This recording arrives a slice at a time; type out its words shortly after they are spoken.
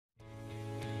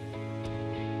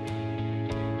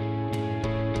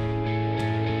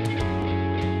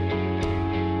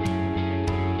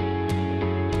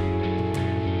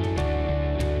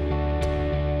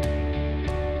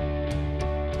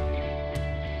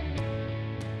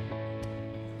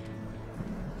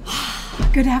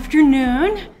Good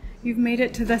afternoon. You've made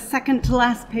it to the second to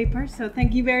last paper, so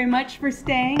thank you very much for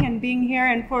staying and being here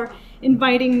and for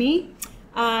inviting me.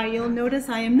 You'll notice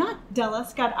I am not Della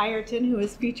Scott Ireton, who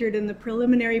is featured in the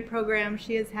preliminary program.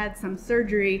 She has had some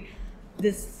surgery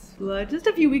just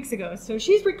a few weeks ago, so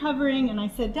she's recovering, and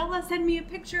I said, Della, send me a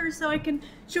picture so I can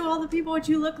show all the people what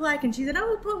you look like, and she said,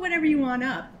 oh, put whatever you want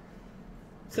up.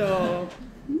 So...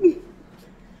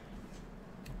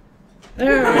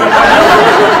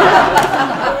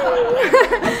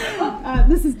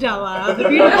 this is Della, the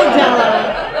beautiful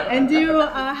Della, and do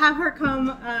have her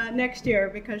come next year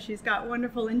because she's got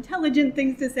wonderful, intelligent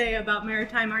things to say about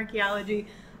maritime archaeology.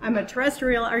 I'm a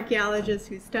terrestrial archaeologist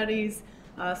who specializes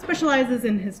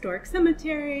in historic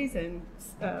cemeteries and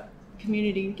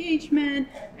community engagement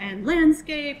and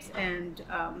landscapes and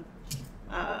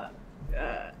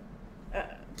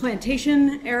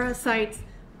plantation era sites.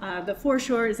 The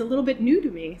foreshore is a little bit new to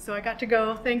me, so I got to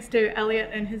go, thanks to Elliot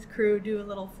and his crew, do a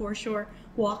little foreshore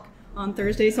walk on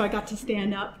Thursday, so I got to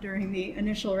stand up during the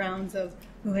initial rounds of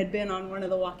who had been on one of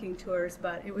the walking tours,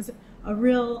 but it was a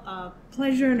real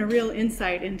pleasure and a real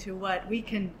insight into what we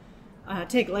can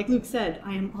take. Like Luke said,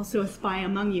 I am also a spy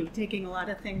among you, taking a lot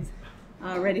of things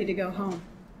ready to go home.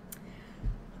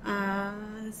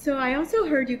 So I also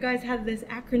heard you guys have this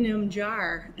acronym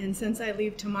JAR, and since I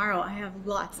leave tomorrow, I have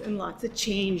lots and lots of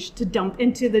change to dump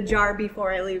into the jar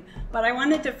before I leave. But I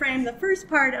wanted to frame the first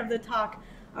part of the talk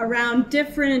around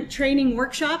different training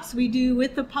workshops we do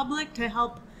with the public to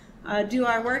help do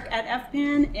our work at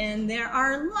FPAN, and there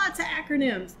are lots of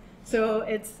acronyms. So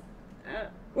it's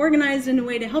organized in a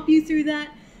way to help you through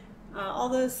that. All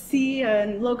those C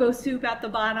and logo soup at the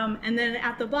bottom, and then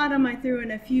at the bottom I threw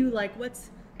in a few like what's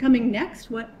coming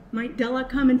next, what might Della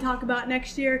come and talk about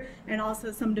next year, and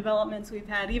also some developments we've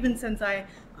had even since I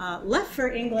left for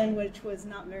England, which was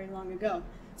not very long ago.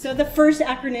 So the first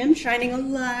acronym, shining a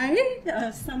light,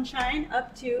 sunshine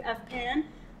up to FPAN.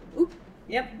 Oop,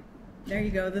 yep, there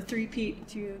you go, the three-peat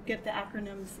to get the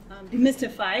acronyms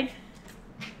demystified.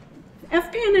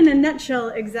 FPAN in a nutshell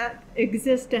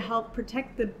exists to help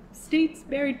protect the state's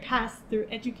buried past through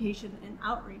education and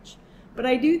outreach. But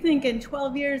I do think in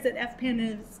 12 years that FPAN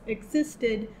has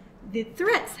existed, the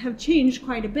threats have changed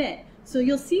quite a bit. So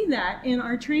you'll see that in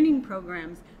our training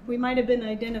programs. We might have been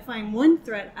identifying one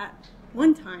threat at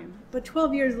one time, but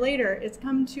 12 years later, it's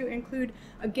come to include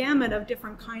a gamut of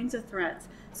different kinds of threats.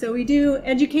 So we do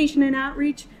education and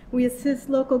outreach, we assist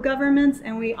local governments,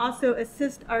 and we also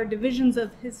assist our divisions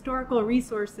of historical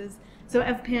resources. So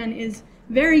FPAN is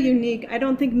very unique. I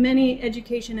don't think many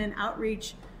education and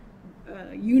outreach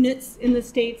units in the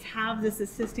States have this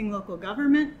assisting local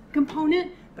government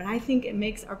component, but I think it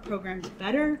makes our programs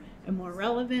better and more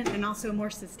relevant and also more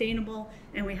sustainable,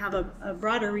 and we have a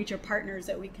broader reach of partners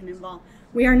that we can involve.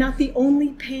 We are not the only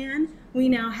PAN. We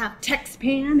now have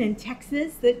TexPAN in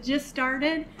Texas that just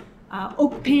started,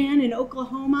 OakPAN in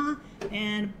Oklahoma,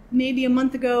 and maybe a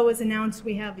month ago was announced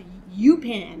we have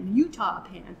UPAN, Utah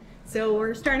PAN. So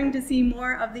we're starting to see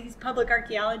more of these public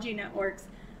archaeology networks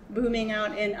booming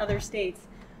out in other states.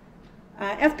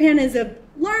 FPAN is a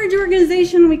large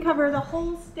organization. We cover the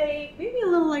whole state, maybe a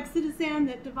little like Citizen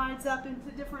that divides up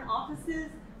into different offices.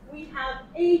 We have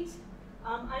 8.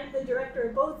 I'm the director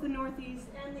of both the Northeast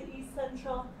and the East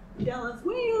Central. Della's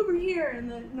way over here in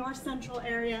the North Central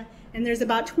area, and there's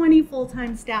about 20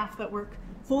 full-time staff that work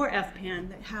for FPAN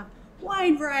that have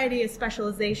wide variety of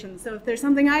specializations. So if there's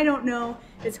something I don't know,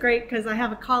 it's great because I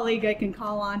have a colleague I can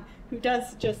call on who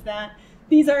does just that.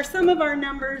 These are some of our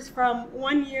numbers from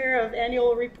 1 year of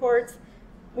annual reports.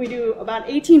 We do about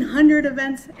 1,800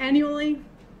 events annually.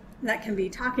 That can be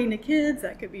talking to kids,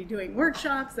 that could be doing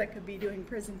workshops, that could be doing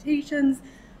presentations,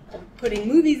 putting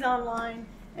movies online.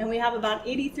 And we have about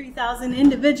 83,000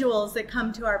 individuals that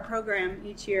come to our program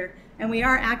each year. And we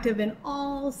are active in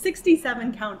all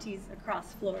 67 counties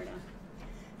across Florida.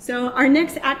 So our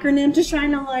next acronym to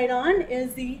shine a light on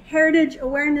is the Heritage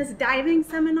Awareness Diving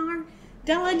Seminar.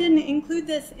 Della didn't include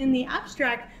this in the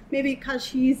abstract, maybe because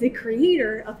she's the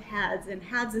creator of HADS, and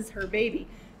HADS is her baby.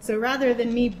 So rather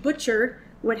than me butcher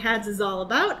what HADS is all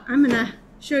about, I'm going to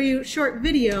show you a short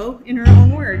video in her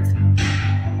own words.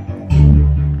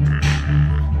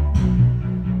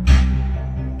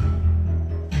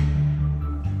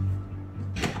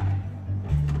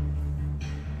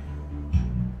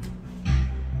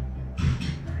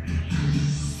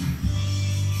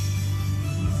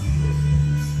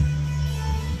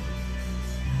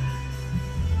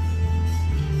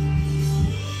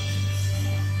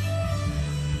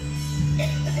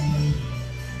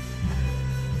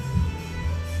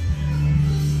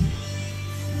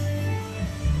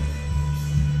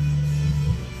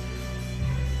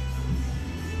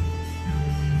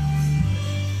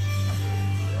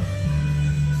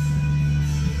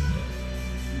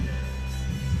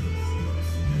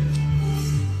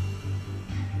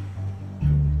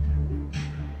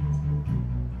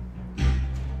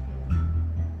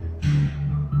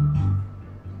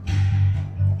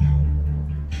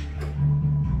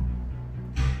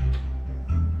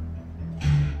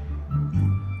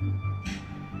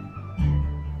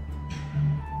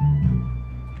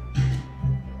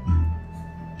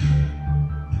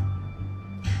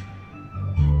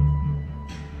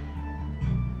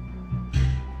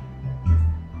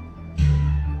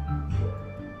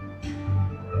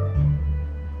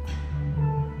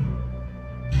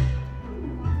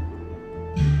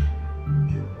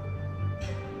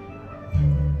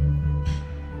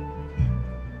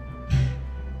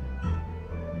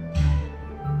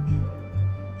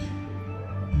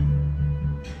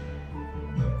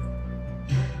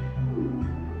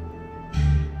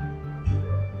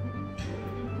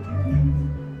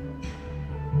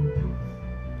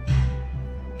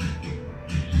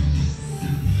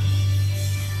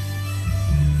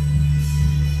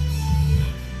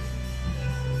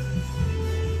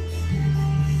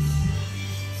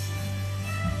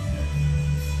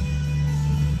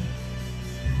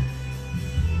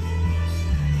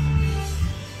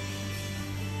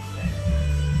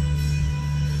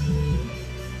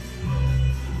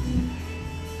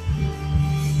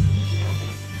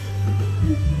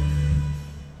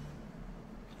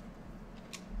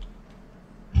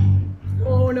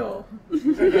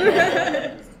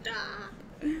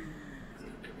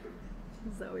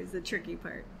 is always the tricky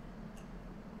part.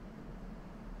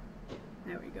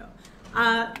 There we go.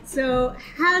 So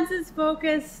HADS is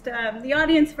focused, the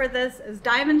audience for this is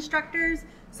dive instructors.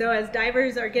 So as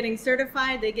divers are getting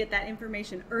certified, they get that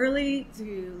information early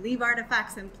to leave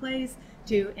artifacts in place,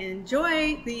 to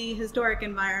enjoy the historic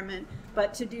environment,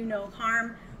 but to do no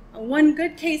harm. One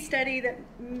good case study that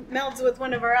melds with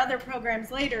one of our other programs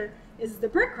later is the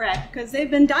brick wreck, because they've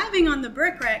been diving on the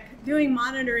brick wreck, doing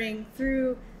monitoring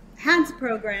through HADS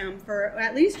program for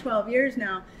at least 12 years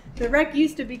now. The wreck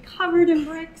used to be covered in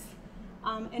bricks,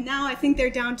 and now I think they're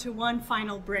down to one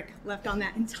final brick left on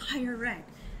that entire wreck.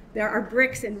 There are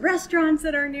bricks in restaurants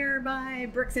that are nearby,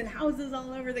 bricks in houses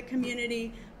all over the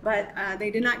community, but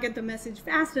they did not get the message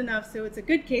fast enough, so it's a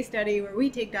good case study where we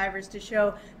take divers to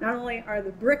show not only are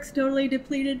the bricks totally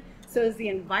depleted, so is the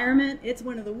environment. It's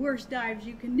one of the worst dives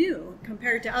you can do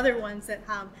compared to other ones that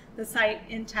have the site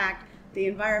intact. The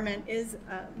environment is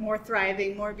more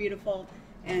thriving, more beautiful,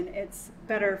 and it's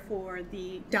better for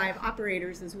the dive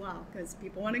operators as well, because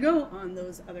people want to go on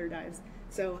those other dives.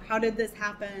 So how did this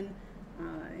happen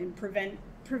in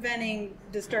preventing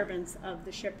disturbance of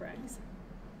the shipwrecks?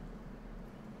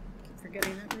 Keep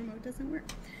forgetting that remote doesn't work.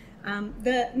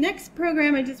 The next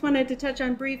program I just wanted to touch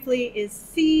on briefly is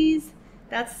SEAS.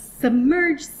 That's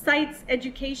Submerged Sites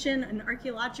Education and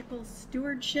Archaeological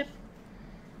Stewardship.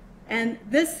 And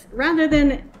this, rather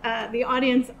than the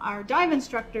audience are dive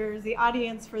instructors, the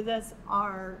audience for this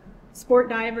are sport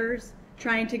divers,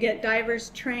 trying to get divers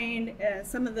trained.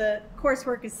 Some of the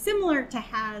coursework is similar to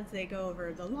HADS. They go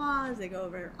over the laws, they go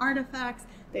over artifacts,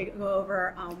 they go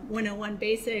over 101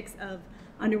 basics of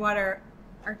underwater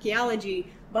archaeology.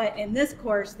 But in this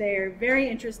course, they're very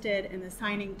interested in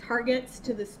assigning targets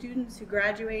to the students who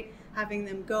graduate, having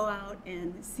them go out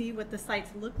and see what the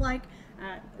sites look like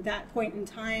at that point in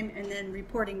time, and then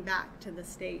reporting back to the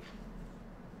state.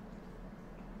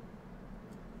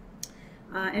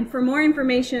 And for more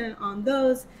information on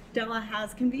those, Della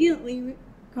has conveniently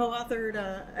co-authored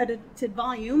an edited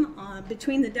volume,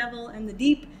 Between the Devil and the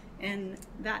Deep, and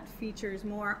that features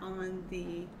more on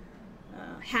the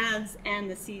HADS and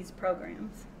the SEAS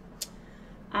programs.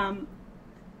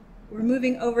 We're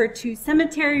moving over to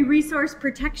cemetery resource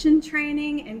protection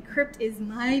training, and crypt is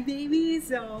my baby.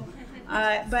 So,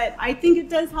 but I think it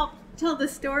does help tell the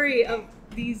story of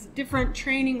these different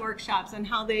training workshops and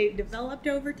how they developed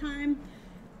over time.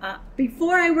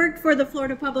 Before I worked for the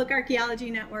Florida Public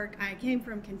Archaeology Network, I came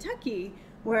from Kentucky,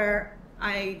 where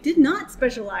I did not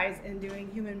specialize in doing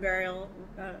human burial,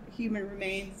 human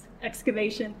remains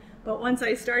excavation. But once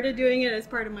I started doing it as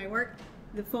part of my work,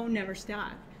 the phone never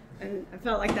stopped. And I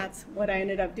felt like that's what I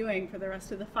ended up doing for the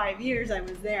rest of the 5 years I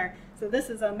was there. So this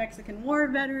is a Mexican War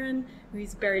veteran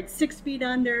who's buried 6 feet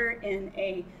under in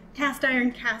a cast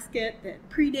iron casket that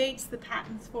predates the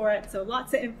patents for it. So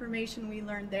lots of information we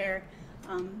learned there.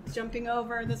 Jumping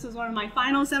over, this was one of my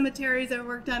final cemeteries I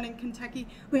worked on in Kentucky.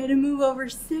 We had to move over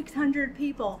 600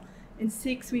 people in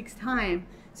 6 weeks' time.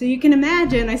 So you can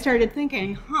imagine, I started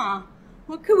thinking,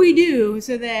 what could we do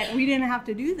so that we didn't have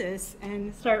to do this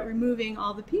and start removing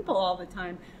all the people all the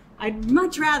time? I'd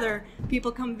much rather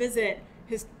people come visit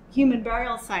his human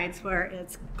burial sites where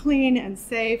it's clean and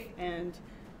safe and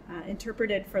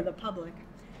interpreted for the public.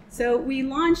 So we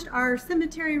launched our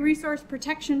cemetery resource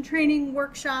protection training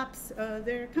workshops.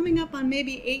 They're coming up on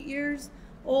maybe 8 years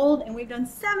old, and we've done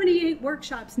 78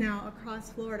 workshops now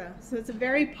across Florida. So it's a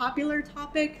very popular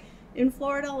topic in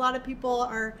Florida. A lot of people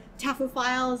are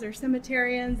taphophiles or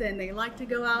cemeterians, and they like to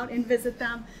go out and visit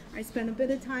them. I spent a bit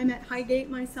of time at Highgate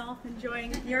myself,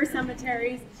 enjoying your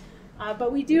cemeteries.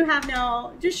 But we do have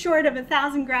now just short of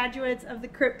 1,000 graduates of the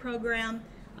CRIP program,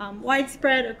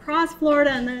 widespread across Florida,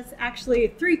 and there's actually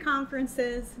 3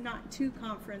 conferences, not 2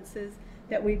 conferences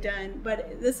that we've done.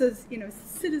 But this is,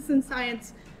 citizen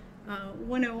science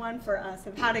 101 for us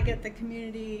of how to get the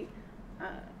community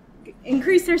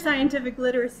increase their scientific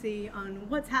literacy on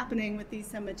what's happening with these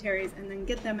cemeteries and then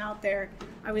get them out there.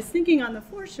 I was thinking on the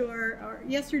foreshore, or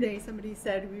yesterday somebody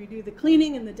said we do the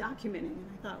cleaning and the documenting, and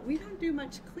I thought we don't do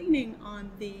much cleaning on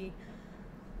the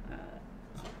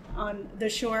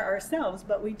shore ourselves,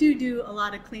 but we do a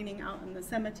lot of cleaning out in the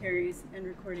cemeteries and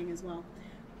recording as well.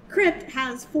 Crypt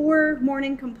has 4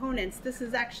 morning components. This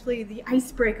is actually the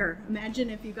icebreaker.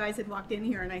 Imagine if you guys had walked in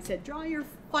here and I said, draw your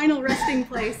final resting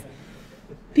place.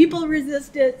 People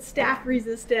resist it, staff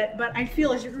resist it, but I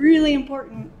feel it's really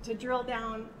important to drill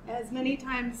down as many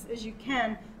times as you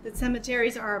can that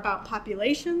cemeteries are about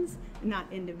populations and not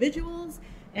individuals.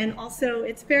 And also,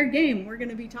 it's fair game. We're going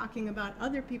to be talking about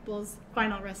other people's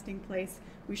final resting place.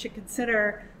 We should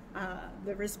consider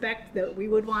the respect that we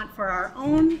would want for our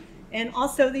own And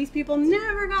also these people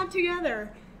never got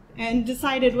together and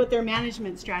decided what their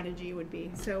management strategy would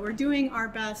be. So we're doing our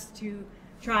best to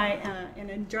try and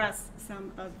address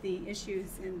some of the issues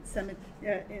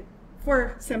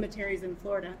for cemeteries in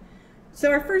Florida.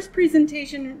 So our first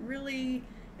presentation really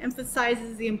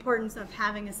emphasizes the importance of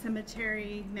having a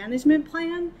cemetery management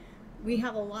plan. We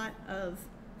have a lot of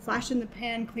flash in the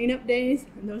pan cleanup days,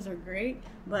 and those are great,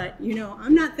 but you know,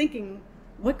 I'm not thinking,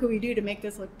 what can we do to make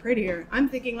this look prettier? I'm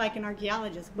thinking like an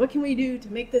archaeologist, what can we do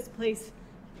to make this place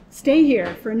stay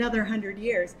here for another 100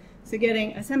 years? So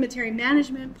getting a cemetery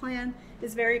management plan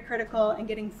is very critical, and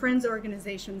getting friends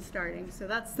organizations starting. So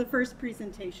that's the first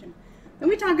presentation. Then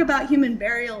we talk about human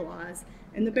burial laws,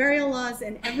 and the burial laws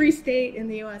in every state in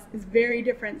the US is very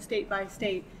different state by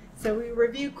state. So we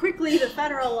review quickly the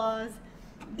federal laws,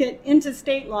 get into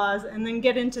state laws, and then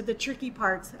get into the tricky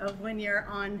parts of when you're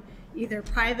on either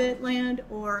private land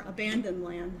or abandoned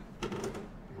land.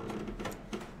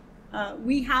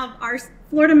 We have our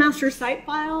Florida Master Site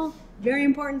File. Very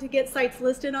important to get sites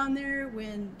listed on there.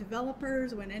 When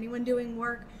developers, when anyone doing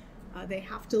work, they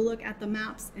have to look at the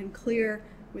maps and clear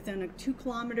within a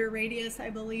 2-kilometer radius, I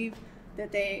believe,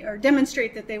 that they, or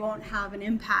demonstrate that they won't have an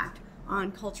impact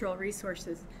on cultural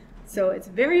resources. So it's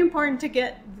very important to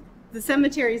get the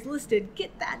cemeteries listed,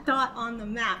 get that dot on the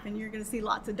map, and you're going to see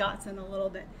lots of dots in a little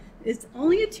bit. It's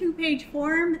only a 2-page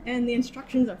form, and the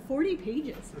instructions are 40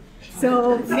 pages.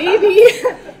 So maybe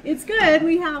it's good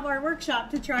we have our workshop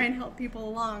to try and help people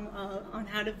along on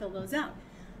how to fill those out.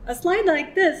 A slide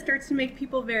like this starts to make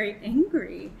people very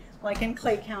angry, like in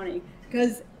Clay County,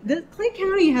 because Clay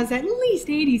County has at least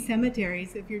 80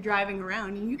 cemeteries if you're driving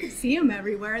around, and you can see them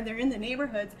everywhere. They're in the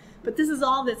neighborhoods, but this is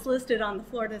all that's listed on the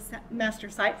Florida Master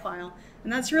Site File.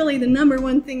 And that's really the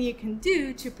 #1 thing you can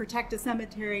do to protect a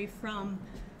cemetery from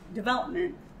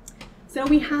development. So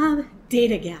we have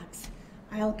data gaps.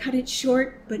 I'll cut it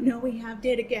short, but no, we have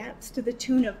data gaps to the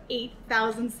tune of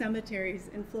 8,000 cemeteries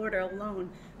in Florida alone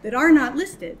that are not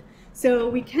listed. So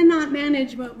we cannot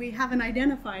manage what we haven't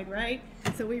identified, right?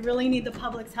 So we really need the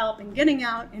public's help in getting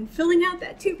out and filling out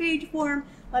that 2-page form.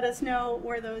 Let us know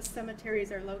where those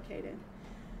cemeteries are located.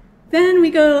 Then we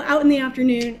go out in the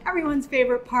afternoon, everyone's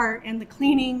favorite part, and the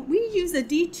cleaning. We use a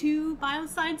D2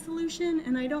 biocide solution,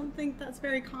 and I don't think that's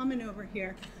very common over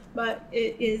here, but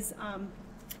it is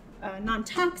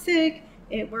non-toxic.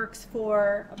 It works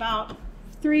for about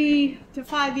 3 to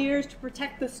 5 years to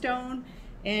protect the stone,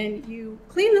 and you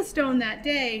clean the stone that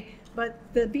day, but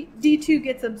the D2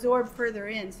 gets absorbed further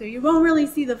in. So you won't really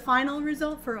see the final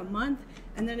result for a month,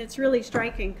 and then it's really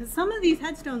striking because some of these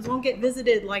headstones won't get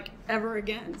visited like ever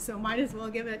again. So might as well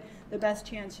give it the best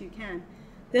chance you can.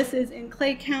 This is in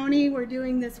Clay County. We're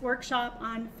doing this workshop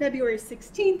on February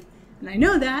 16th, and I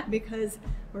know that because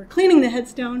we're cleaning the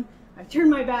headstone. I turned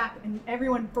my back and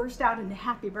everyone burst out into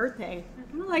happy birthday.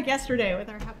 Kind of like yesterday with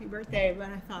our happy birthday, but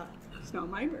I thought, it's not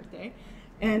my birthday.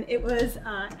 And it was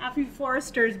Affy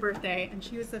Forrester's birthday, and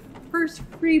she was the first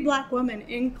free Black woman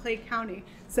in Clay County.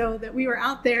 So that we were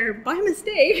out there by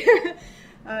mistake,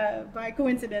 by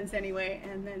coincidence anyway,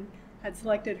 and then had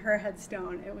selected her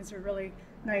headstone. It was a really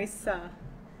nice,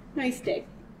 nice day.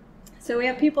 So we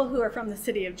have people who are from the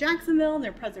city of Jacksonville,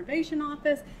 their preservation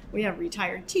office. We have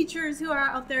retired teachers who are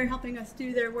out there helping us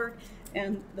do their work,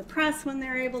 and the press when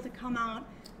they're able to come out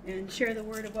and share the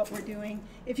word of what we're doing.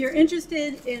 If you're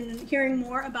interested in hearing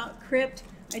more about Crypt,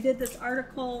 I did this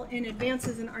article in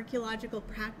Advances in Archaeological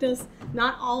Practice.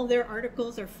 Not all their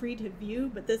articles are free to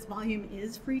view, but this volume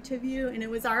is free to view, and it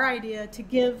was our idea to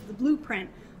give the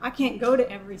blueprint. I can't go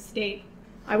to every state.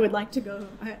 I would like to go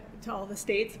to all the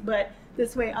states, but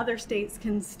this way other states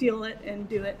can steal it and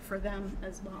do it for them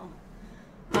as well.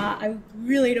 I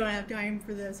really don't have time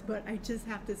for this, but I just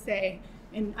have to say,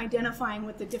 in identifying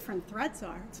what the different threats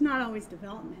are, it's not always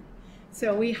development.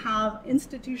 So we have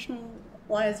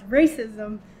institutionalized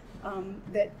racism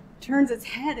that turns its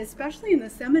head, especially in the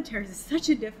cemeteries. It's such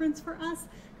a difference for us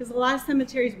because a lot of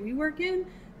cemeteries we work in,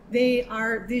 they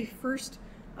are the first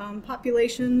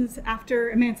populations after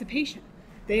emancipation.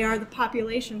 They are the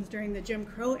populations during the Jim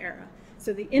Crow era.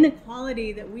 So the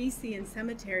inequality that we see in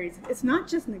cemeteries, it's not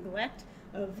just neglect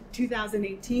of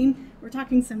 2018, we're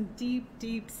talking some deep,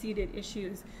 deep-seated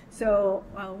issues. So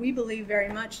we believe very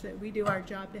much that we do our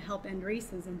job to help end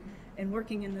racism, and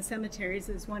working in the cemeteries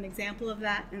is one example of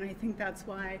that, and I think that's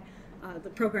why the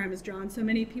program has drawn so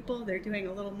many people. They're doing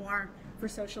a little more for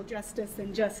social justice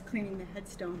than just cleaning the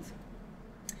headstones.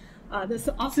 This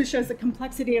also shows the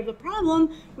complexity of the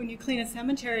problem when you clean a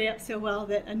cemetery up so well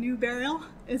that a new burial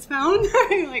is found.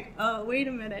 You're like, oh, wait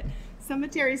a minute,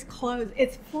 cemetery's closed,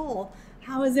 it's full.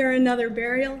 How is there another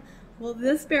burial? Well,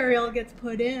 this burial gets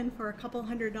put in for a couple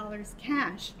 $100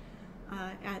 cash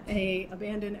at a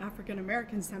abandoned African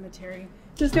American cemetery.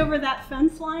 Just over that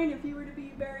fence line, if you were to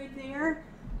be buried there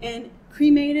and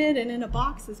cremated and in a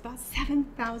box, is about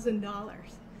 $7,000.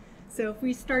 So if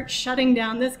we start shutting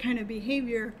down this kind of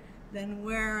behavior, then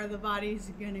where are the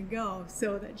bodies going to go?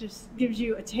 So that just gives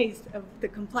you a taste of the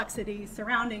complexity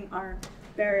surrounding our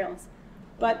burials.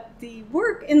 But the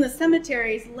work in the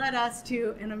cemeteries led us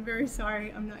to, and I'm very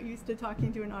sorry, I'm not used to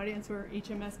talking to an audience where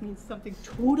HMS means something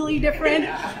totally different.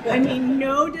 I mean,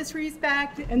 no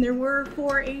disrespect, and there were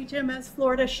 4 HMS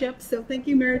Florida ships, so thank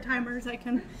you, Maritimers. I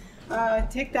can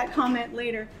take that comment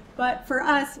later. But for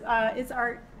us, it's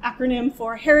our acronym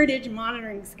for Heritage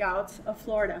Monitoring Scouts of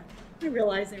Florida. I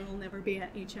realize there will never be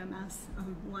at HMS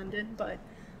London, but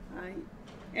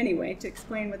anyway, to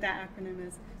explain what that acronym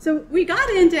is. So we got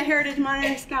into Heritage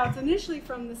Monitoring Scouts initially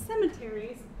from the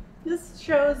cemeteries. This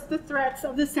shows the threats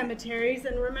of the cemeteries,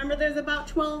 and remember there's about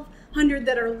 1,200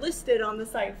 that are listed on the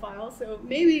site file, so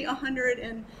maybe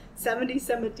 170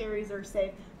 cemeteries are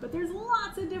safe. But there's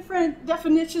lots of different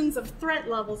definitions of threat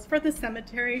levels for the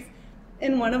cemeteries,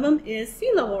 and one of them is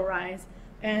sea level rise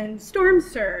and storm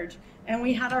surge. And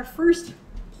we had our first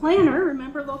planner,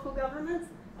 remember local governments,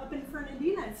 up in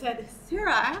Fernandina and said,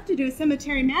 Sarah, I have to do a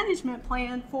cemetery management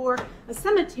plan for a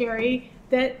cemetery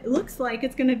that looks like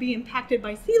it's going to be impacted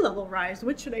by sea level rise.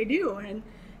 What should I do? And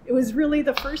it was really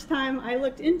the first time I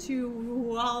looked into,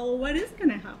 well, what is going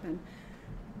to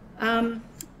happen?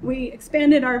 We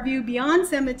expanded our view beyond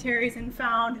cemeteries and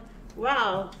found,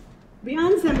 wow,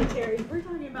 beyond cemeteries, we're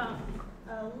talking about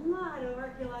a lot of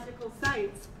archaeological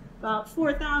sites, about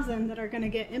 4,000 that are going to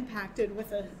get impacted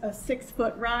with a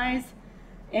 6-foot rise.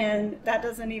 And that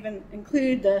doesn't even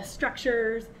include the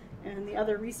structures and the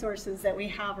other resources that we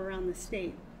have around the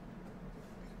state.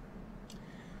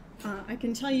 I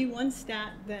can tell you one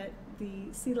stat that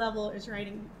the sea level is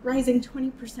rising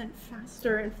 20%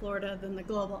 faster in Florida than the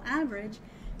global average,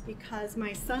 because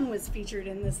my son was featured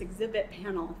in this exhibit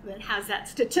panel that has that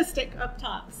statistic up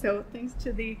top. So thanks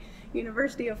to the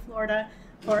University of Florida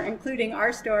for including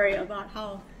our story about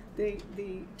how the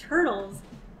turtles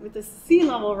with the sea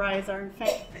level rise are in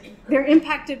fact, they're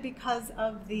impacted because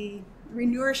of the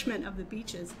renourishment of the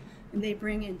beaches, and they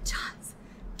bring in tons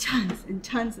and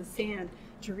tons of sand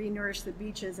to renourish the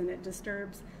beaches, and it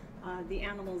disturbs the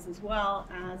animals as well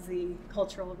as the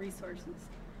cultural resources.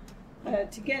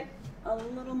 To get a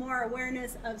little more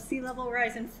awareness of sea level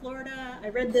rise in Florida, I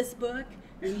read this book,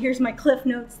 and here's my cliff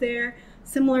notes there.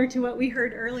 Similar to what we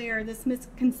heard earlier, this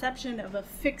misconception of a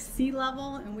fixed sea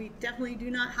level, and we definitely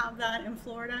do not have that in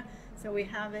Florida, so we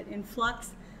have it in flux.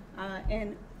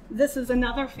 And this is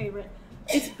another favorite.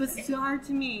 It's bizarre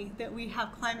to me that we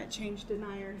have climate change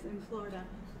deniers in Florida,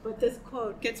 but this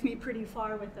quote gets me pretty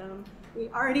far with them. We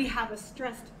already have a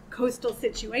stressed coastal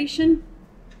situation.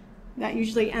 That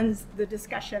usually ends the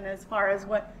discussion as far as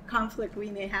what conflict we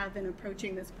may have in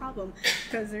approaching this problem,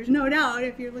 because there's no doubt,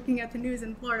 if you're looking at the news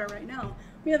in Florida right now,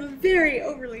 we have a very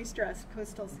overly stressed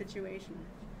coastal situation.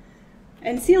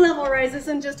 And sea level rise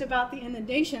isn't just about the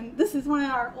inundation. This is one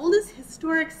of our oldest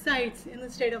historic sites in the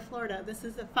state of Florida. This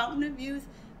is the Fountain of Youth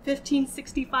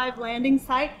 1565 landing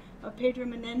site of Pedro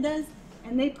Menendez,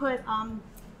 and they put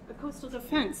a coastal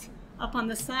defense up on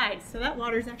the side, so that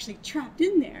water is actually trapped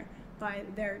in there by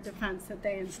their defense that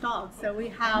they installed. So we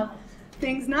have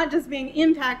things not just being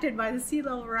impacted by the sea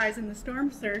level rise and the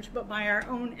storm surge, but by our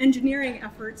own engineering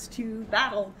efforts to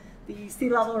battle the sea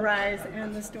level rise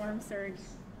and the storm surge.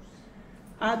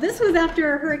 This was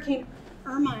after Hurricane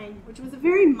Irma, which was a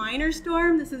very minor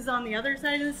storm. This is on the other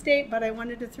side of the state, but I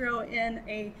wanted to throw in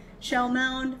a shell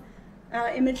mound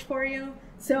image for you.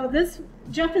 So this,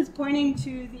 Jeff is pointing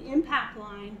to the impact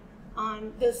line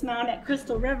on this mound at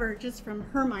Crystal River just from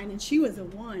Hermine, and she was a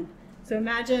 1. So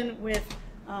imagine with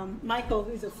Michael,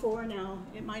 who's a 4 now,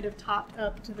 it might have topped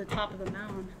up to the top of the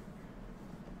mound.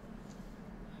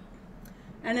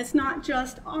 And it's not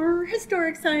just our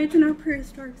historic sites and our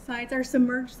prehistoric sites, our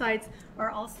submerged sites are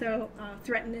also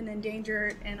threatened and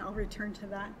endangered, and I'll return to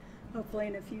that hopefully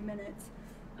in a few minutes.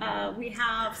 We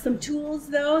have some tools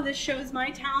though. This shows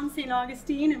my town, St.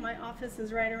 Augustine, and my office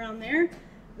is right around there.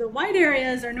 The white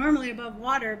areas are normally above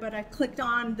water, but I clicked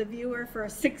on the viewer for a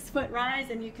 6-foot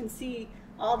rise, and you can see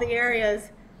all the areas.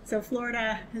 So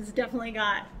Florida has definitely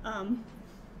got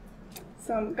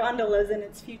some gondolas in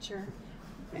its future.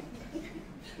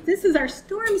 This is our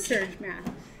storm surge map.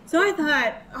 So I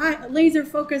thought, laser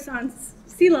focus on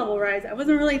sea level rise. I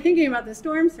wasn't really thinking about the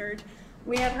storm surge.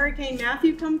 We had Hurricane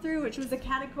Matthew come through, which was a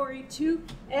Category 2.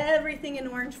 Everything in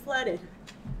orange flooded.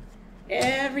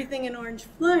 Everything in orange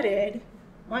flooded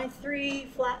my three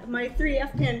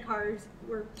FPAN cars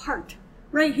were parked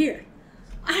right here.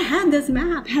 I had this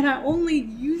map. Had I only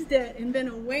used it and been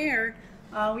aware,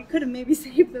 we could have maybe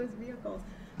saved those vehicles.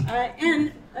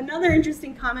 And another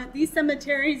interesting comment, these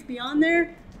cemeteries beyond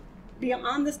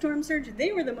the storm surge,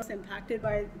 they were the most impacted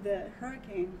by the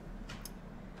hurricane.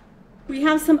 We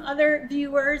have some other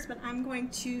viewers, but I'm going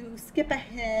to skip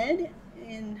ahead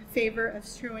in favor of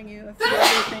showing you a few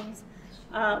other things.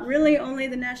 Really only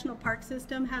the National Park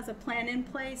System has a plan in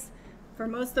place. For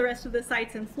most of the rest of the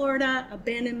sites in Florida,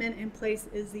 abandonment in place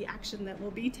is the action that will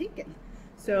be taken.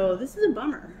 So this is a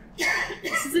bummer.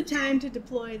 This is a time to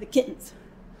deploy the kittens.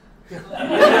 Yeah.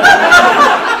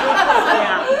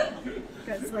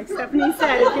 Because like Stephanie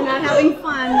said, if you're not having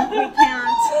fun,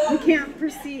 we can't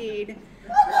proceed.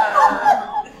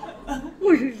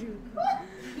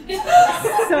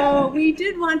 So we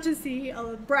did want to see a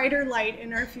brighter light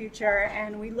in our future,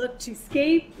 and we looked to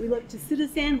Scape, we looked to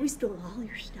Citizen, we stole all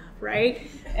your stuff, right?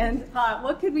 And thought,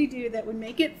 what could we do that would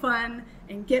make it fun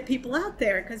and get people out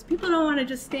there? Because people don't want to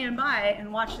just stand by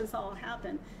and watch this all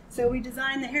happen. So we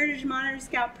designed the Heritage Monitor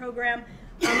Scout program,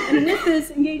 and with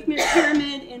this engagement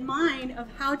pyramid in mind of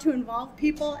how to involve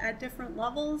people at different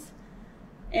levels,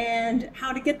 and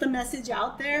how to get the message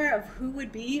out there of who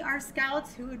would be our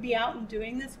scouts, who would be out and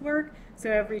doing this work. So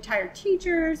I have retired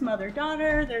teachers,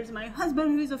 mother-daughter, there's my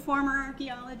husband who's a former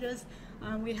archaeologist,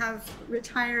 we have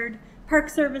retired Park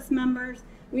Service members.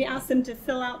 We asked them to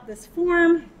fill out this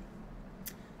form,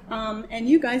 and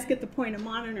you guys get the point of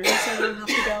monitoring, so I don't have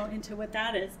to go into what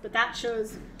that is, but that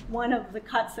shows one of the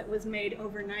cuts that was made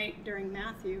overnight during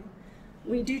Matthew.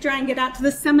 We do try and get out to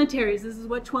the cemeteries. This is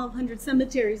what 1,200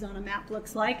 cemeteries on a map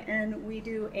looks like, and we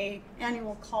do an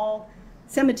annual call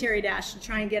cemetery dash to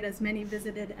try and get as many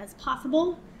visited as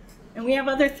possible. And we have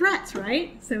other threats,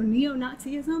 right? So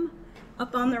neo-Nazism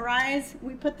up on the rise.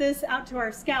 We put this out to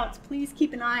our scouts. Please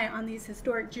keep an eye on these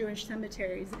historic Jewish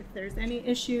cemeteries. If there's any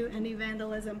issue, any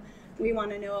vandalism, we want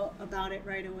to know about it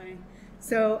right away.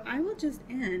 So I will just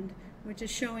end with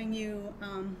just showing you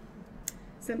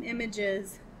some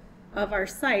images of our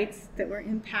sites that were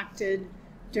impacted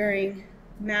during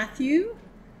Matthew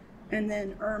and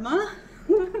then Irma.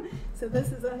 So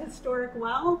this is a historic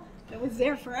well that was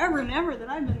there forever and ever that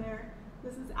I've been there.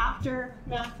 This is after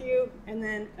Matthew and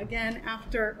then again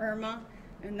after Irma,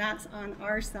 and that's on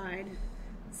our side.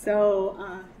 So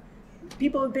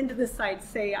people who've been to this site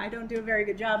say I don't do a very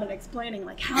good job in explaining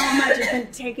like how much has been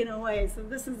taken away. So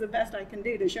this is the best I can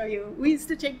do to show you. We used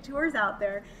to take tours out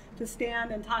there to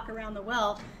stand and talk around the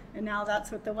well, and now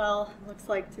that's what the well looks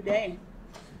like today.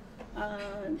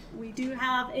 We do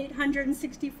have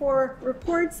 864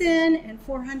 reports in and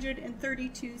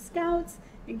 432 scouts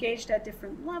engaged at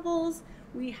different levels.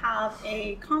 We have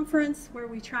a conference where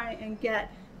we try and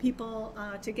get people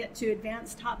to get to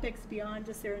advanced topics beyond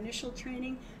just their initial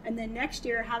training. And then next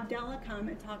year have Della come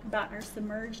and talk about our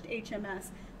submerged HMS.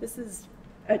 This is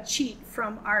a cheat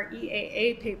from our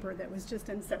EAA paper that was just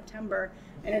in September.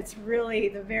 And it's really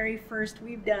the very first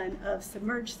we've done of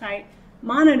submerged site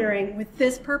monitoring with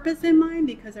this purpose in mind,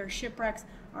 because our shipwrecks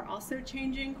are also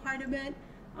changing quite a bit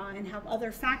and have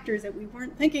other factors that we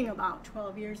weren't thinking about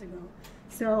 12 years ago.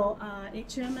 So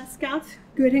HMS Scouts,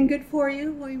 good and good for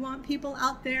you. We want people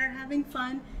out there having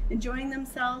fun, enjoying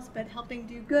themselves, but helping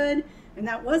do good. And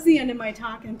that was the end of my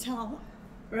talk until,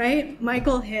 right,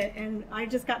 Michael hit, and I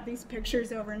just got these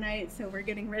pictures overnight, so we're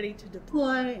getting ready to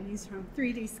deploy and use from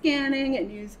 3D scanning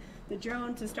and use the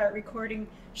drone to start recording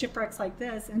shipwrecks like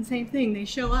this. And same thing, they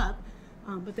show up,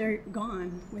 but they're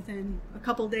gone within a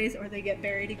couple days, or they get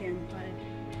buried again by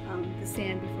the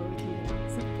sand before we can get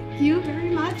out. So thank you very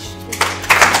much.